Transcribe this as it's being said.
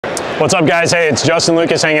What's up, guys? Hey, it's Justin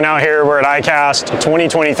Lucas hanging out here. We're at ICAST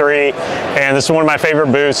 2023, and this is one of my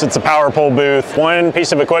favorite booths. It's the PowerPole booth. One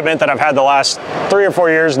piece of equipment that I've had the last 3 or 4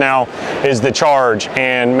 years now is the Charge,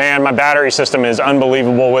 and man, my battery system is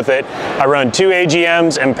unbelievable with it. I run 2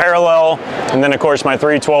 AGMs in parallel, and then of course my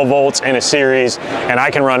 3 12 volts in a series, and I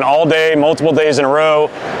can run all day, multiple days in a row.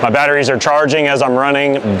 My batteries are charging as I'm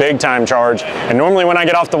running, big time charge, and normally when I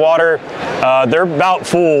get off the water, they're about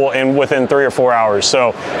full within 3 or 4 hours.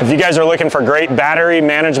 So if you guys are looking for great battery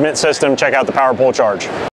management system, check out the PowerPole Charge.